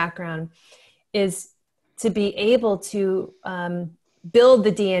insights background, is to be able to build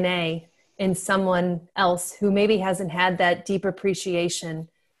the DNA in someone else who maybe hasn't had that deep appreciation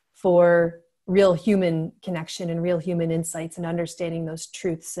for real human connection and real human insights and understanding those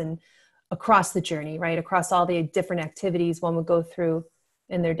truths and across the journey, right? Across all the different activities one would go through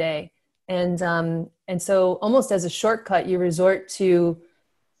in their day. And so almost as a shortcut, you resort to,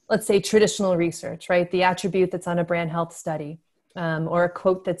 let's say, traditional research, right? The attribute that's on a brand health study, or a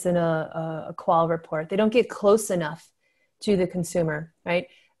quote that's in a qual report. They don't get close enough to the consumer, right?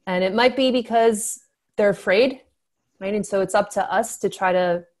 And it might be because they're afraid, right? And so it's up to us to try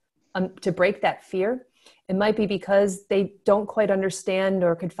to break that fear. It might be because they don't quite understand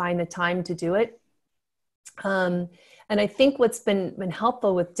or could find the time to do it. And I think what's been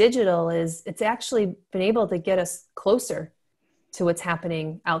helpful with digital is it's actually been able to get us closer to what's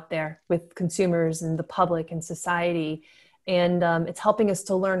happening out there with consumers and the public and society. And it's helping us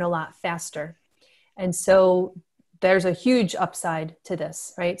to learn a lot faster. And so there's a huge upside to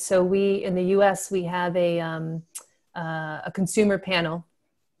this, right? So we, in the US, we have a consumer panel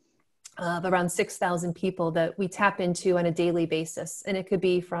of around 6,000 people that we tap into on a daily basis. And it could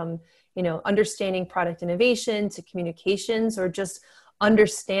be from, understanding product innovation to communications, or just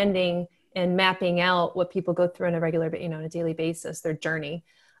understanding and mapping out what people go through on a regular, on a daily basis, their journey.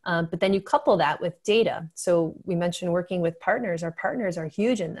 But then you couple that with data. So we mentioned working with partners. Our partners are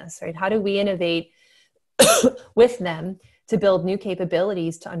huge in this, right? How do we innovate with them to build new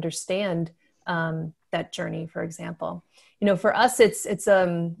capabilities to understand that journey, for example? For us,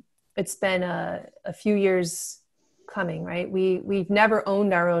 it's been a few years coming, right? We've never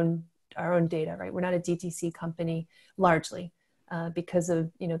owned our own data, right? We're not a DTC company largely because of,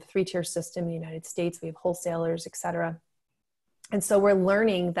 the 3-tier system in the United States. We have wholesalers, et cetera. And so we're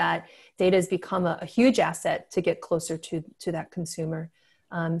learning that data has become a huge asset to get closer to that consumer.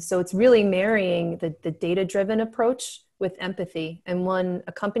 So it's really marrying the data-driven approach with empathy. And when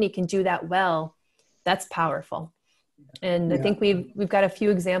a company can do that well, that's powerful. And I think we've got a few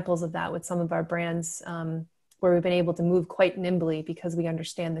examples of that with some of our brands where we've been able to move quite nimbly because we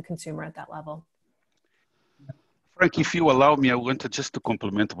understand the consumer at that level. Frank, if you allow me, I wanted just to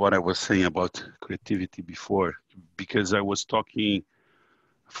complement what I was saying about creativity before, because I was talking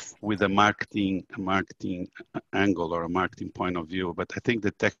with a marketing angle or a marketing point of view. But I think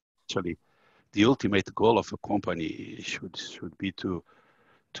that actually the ultimate goal of a company should be to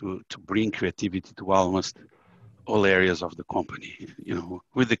bring creativity to almost all areas of the company,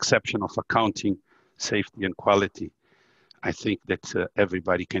 with the exception of accounting, safety, and quality. I think that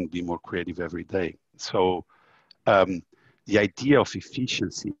everybody can be more creative every day. So the idea of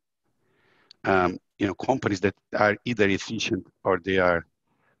efficiency, companies that are either efficient or they are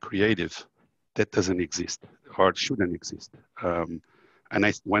creative, that doesn't exist or shouldn't exist. And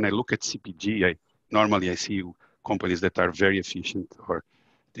when I look at CPG, I see companies that are very efficient, or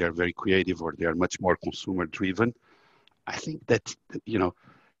they are very creative, or they are much more consumer driven. I think that,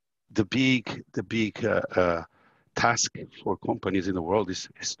 the big task for companies in the world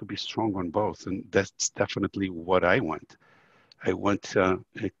is to be strong on both. And that's definitely what I want. I want a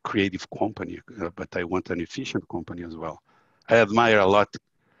creative company, but I want an efficient company as well. I admire a lot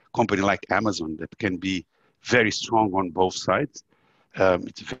company like Amazon that can be very strong on both sides.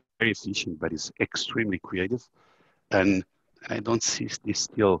 It's very efficient, but it's extremely creative. And I don't see this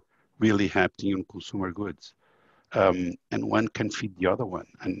still really happening in consumer goods. And one can feed the other one.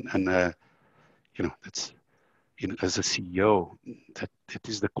 And that's, as a CEO, that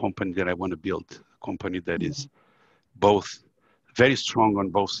is the company that I want to build, a company that is both very strong on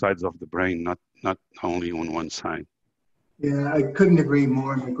both sides of the brain, not only on one side. Yeah, I couldn't agree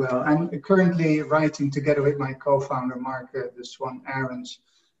more, Miguel. I'm currently writing together with my co-founder, Mark the Swan Aarons,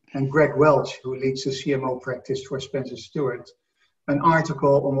 and Greg Welch, who leads the CMO practice for Spencer Stuart, an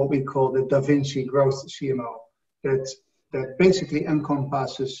article on what we call the Da Vinci Growth CMO that basically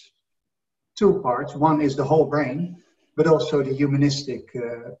encompasses two parts. One is the whole brain, but also the humanistic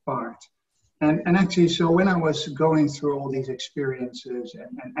part. And actually, so when I was going through all these experiences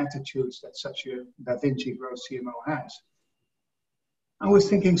and attitudes that such a Da Vinci Growth CMO has, I was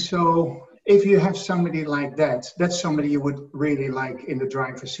thinking, so if you have somebody like that, that's somebody you would really like in the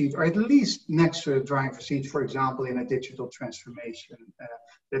driver's seat, or at least next to the driver's seat, for example, in a digital transformation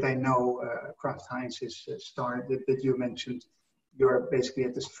that I know Kraft Heinz is started, that you mentioned you're basically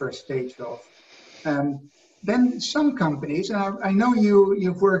at this first stage of. Then some companies, and I know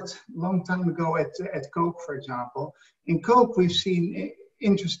you've worked a long time ago at Coke, for example. In Coke, we've seen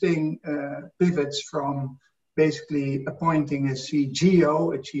interesting pivots from basically appointing a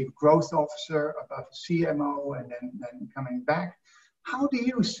CGO, a Chief Growth Officer, above a CMO, and then coming back. How do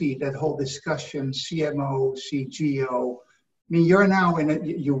you see that whole discussion, CMO, CGO, mean, you're now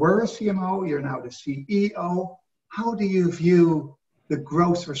you were a CMO, you're now the CEO. How do you view the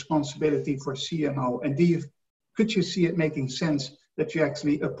growth responsibility for CMO? And could you see it making sense that you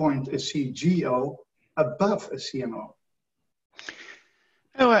actually appoint a CGO above a CMO?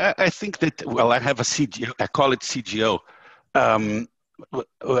 No, I think that, well, I have a CGO, I call it CGO.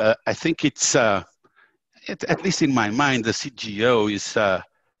 I think it's, at least in my mind, the CGO is,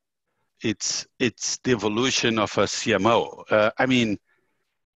 it's the evolution of a CMO. I mean,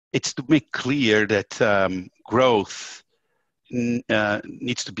 it's to make clear that growth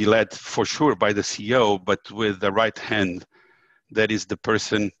needs to be led for sure by the CEO, but with the right hand, that is the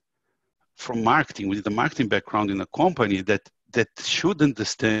person from marketing, with the marketing background in a company that should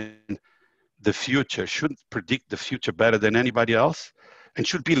understand the future, should predict the future better than anybody else, and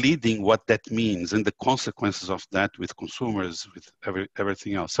should be leading what that means and the consequences of that with consumers, with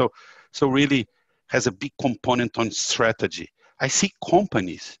everything else. So really has a big component on strategy. I see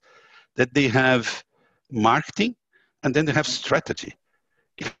companies that they have marketing and then they have strategy.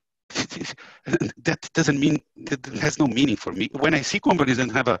 That doesn't mean, that has no meaning for me. When I see companies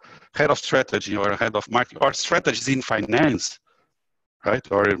that have a head of strategy or a head of marketing or strategies in finance, right,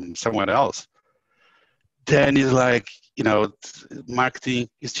 or somewhere else, then it's like, you know, marketing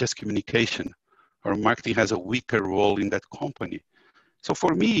is just communication, or marketing has a weaker role in that company. So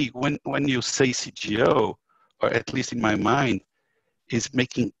for me, when you say CGO, or at least in my mind, is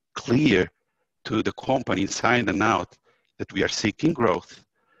making clear to the company inside and out that we are seeking growth,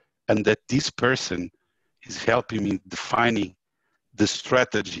 and that this person is helping me defining the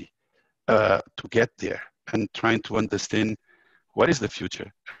strategy to get there, and trying to understand what is the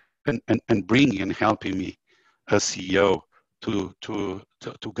future, and bringing and helping me as CEO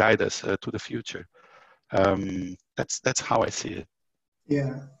to guide us to the future. That's how I see it.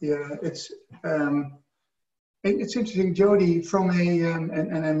 Yeah, it's interesting, Jodi. From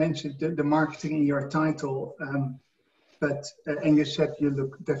and I mentioned the marketing in your title, but and you said you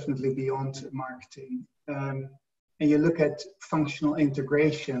look definitely beyond marketing, and you look at functional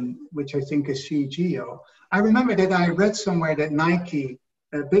integration, which I think is CGO. I remember that I read somewhere that Nike,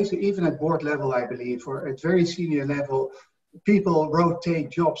 basically even at board level, I believe, or at very senior level, people rotate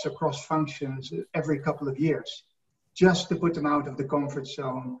jobs across functions every couple of years, just to put them out of the comfort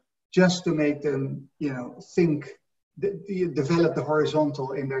zone, just to make them, you know, think, develop the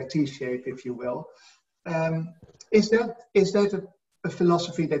horizontal in their T-shape, if you will. Is that a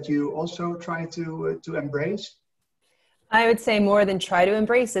philosophy that you also try to embrace? I would say more than try to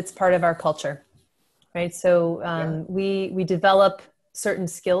embrace, it's part of our culture, right? So we develop certain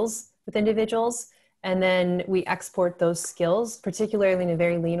skills with individuals, and then we export those skills, particularly in a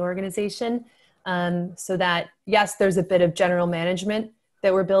very lean organization, so that, yes, there's a bit of general management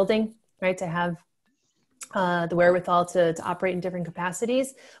that we're building, right, to have the wherewithal to operate in different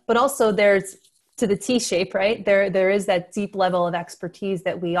capacities, but also there's, to the T-shape, right, there is that deep level of expertise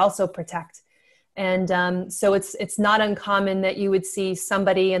that we also protect. And so it's not uncommon that you would see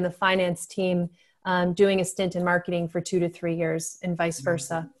somebody in the finance team doing a stint in marketing for 2 to 3 years, and vice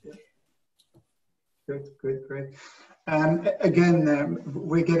versa. Good, great. Again,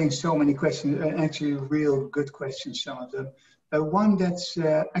 we're getting so many questions, actually real good questions, some of them. One that's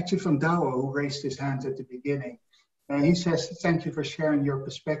actually from Dawo, who raised his hand at the beginning. He says, thank you for sharing your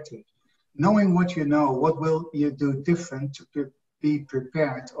perspective. Knowing what you know, what will you do different to be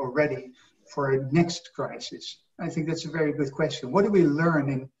prepared already for a next crisis? I think that's a very good question. What do we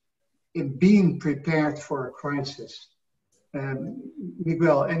learn in being prepared for a crisis?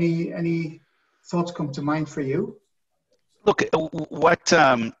 Miguel, any thoughts come to mind for you? Look, what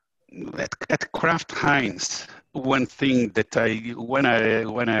at Kraft Heinz, one thing that when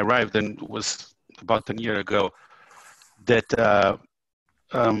I arrived, and was about a year ago, that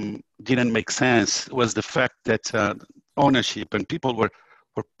didn't make sense was the fact that ownership, and people were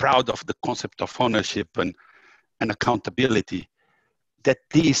proud of the concept of ownership and accountability, that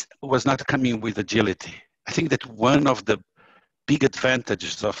this was not coming with agility. I think that one of the big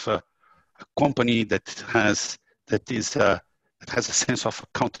advantages of a company that has a sense of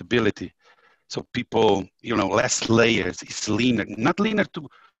accountability, so people, you know, less layers, is leaner, not leaner to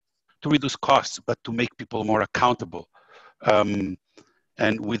reduce costs, but to make people more accountable,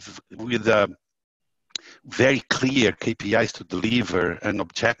 and with very clear KPIs to deliver and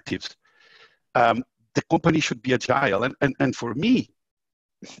objectives. The company should be agile, and for me,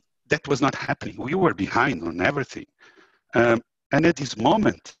 that was not happening. We were behind on everything, and at this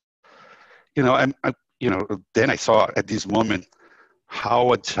moment, you know, then I saw at this moment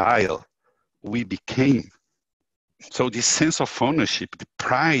how agile we became. So this sense of ownership, the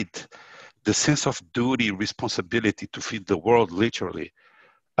pride the sense of duty, responsibility to feed the world, literally,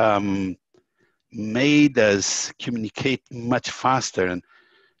 made us communicate much faster and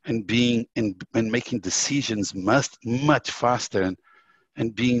making decisions much faster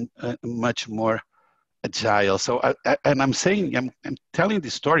and being much more agile. So I'm telling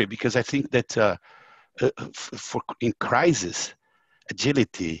this story because I think that in crisis,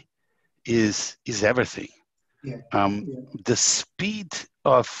 agility is everything. The speed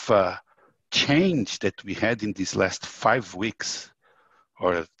of change that we had in these last 5 weeks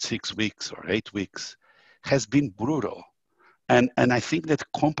or 6 weeks or 8 weeks has been brutal. And I think that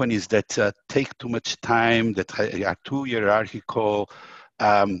companies that take too much time, that are too hierarchical,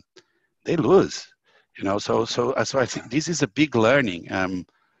 they lose. So I think this is a big learning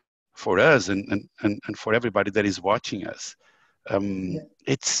for us and for everybody that is watching us.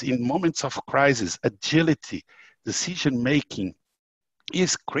 It's in moments of crisis, agility, decision making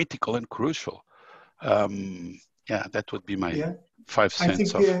is critical and crucial. That would be my 5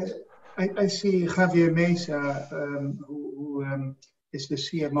 cents. I see Javier Mesa, who is the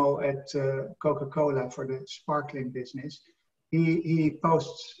CMO at Coca-Cola for the sparkling business. He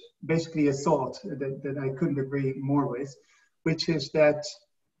posts basically a thought that I couldn't agree more with, which is that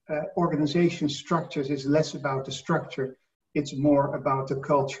organization structures is less about the structure. It's more about the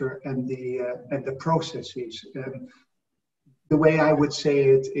culture and the processes. The way I would say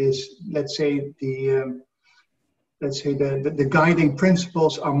it is, let's say the guiding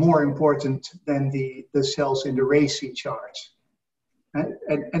principles are more important than the cells in the RACI charts.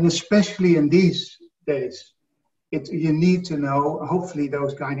 And especially in these days, you need to know, hopefully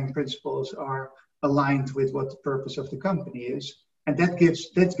those guiding principles are aligned with what the purpose of the company is. And that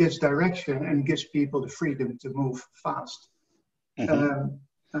gives direction and gives people the freedom to move fast.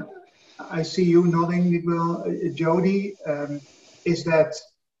 I see you nodding, Miguel. Jodi,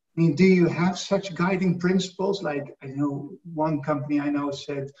 do you have such guiding principles? Like, I know one company I know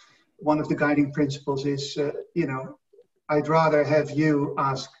said one of the guiding principles is, I'd rather have you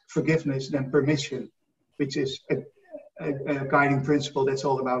ask forgiveness than permission, which is a guiding principle that's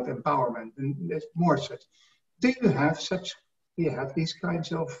all about empowerment. And there's more such. Do you have these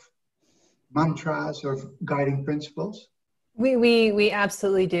kinds of mantras or guiding principles? We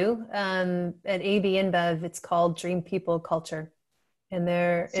absolutely do. At AbInBev, it's called Dream People Culture. And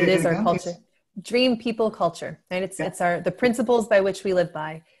it is our culture. Dream People Culture. And it's the principles by which we live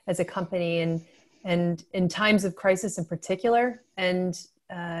by as a company and in times of crisis in particular. And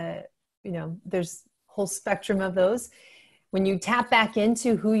there's a whole spectrum of those. When you tap back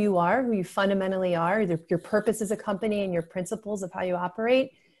into who you are, who you fundamentally are, your purpose as a company and your principles of how you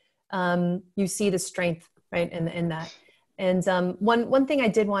operate, you see the strength, right, in that. And one thing I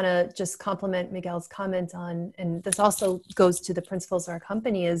did want to just compliment Miguel's comment on, and this also goes to the principles of our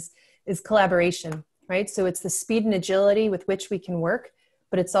company, is collaboration, right? So it's the speed and agility with which we can work,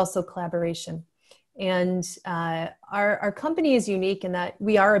 but it's also collaboration. And our company is unique in that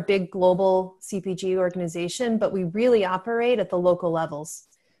we are a big global CPG organization, but we really operate at the local levels,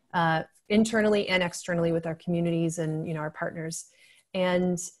 internally and externally with our communities and our partners.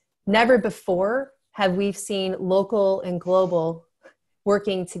 And never before have we seen local and global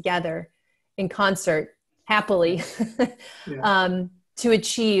working together in concert happily to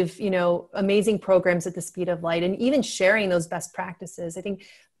achieve, amazing programs at the speed of light, and even sharing those best practices. I think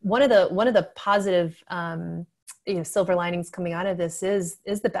one of the positive, silver linings coming out of this is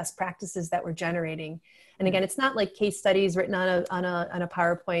the best practices that we're generating. And again, it's not like case studies written on a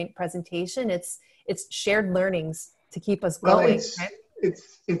PowerPoint presentation. It's shared learnings to keep us going.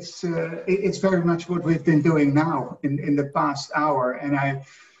 It's very much what we've been doing now in the past hour, and I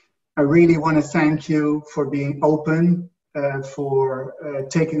really want to thank you for being open, for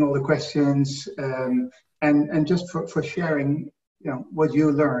taking all the questions, and just for sharing what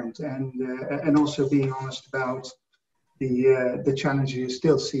you learned, and also being honest about the challenges you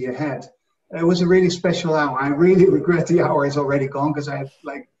still see ahead. It was a really special hour. I really regret the hour is already gone because I have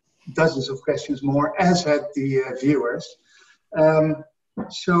like dozens of questions more, as had the viewers.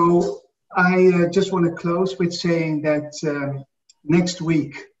 So I just want to close with saying that next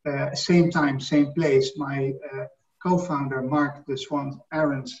week, same time, same place, my co-founder, Mark the Swan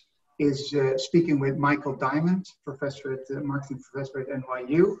Ahrens, is speaking with Michael Diamond, marketing professor at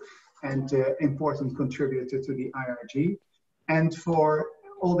NYU, and important contributor to the IRG. And for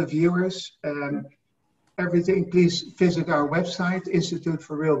all the viewers, please visit our website, Institute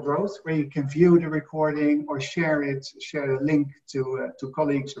for Real Growth, where you can view the recording or share a link to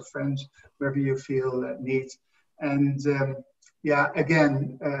colleagues or friends, wherever you feel need. And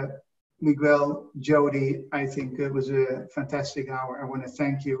again, Miguel, Jodi, I think it was a fantastic hour. I want to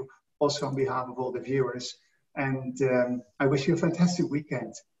thank you also on behalf of all the viewers. And I wish you a fantastic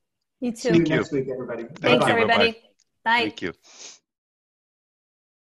weekend. You too. See you next week, everybody. Thanks, Bye-bye. everybody. Bye-bye. Bye. Thank you.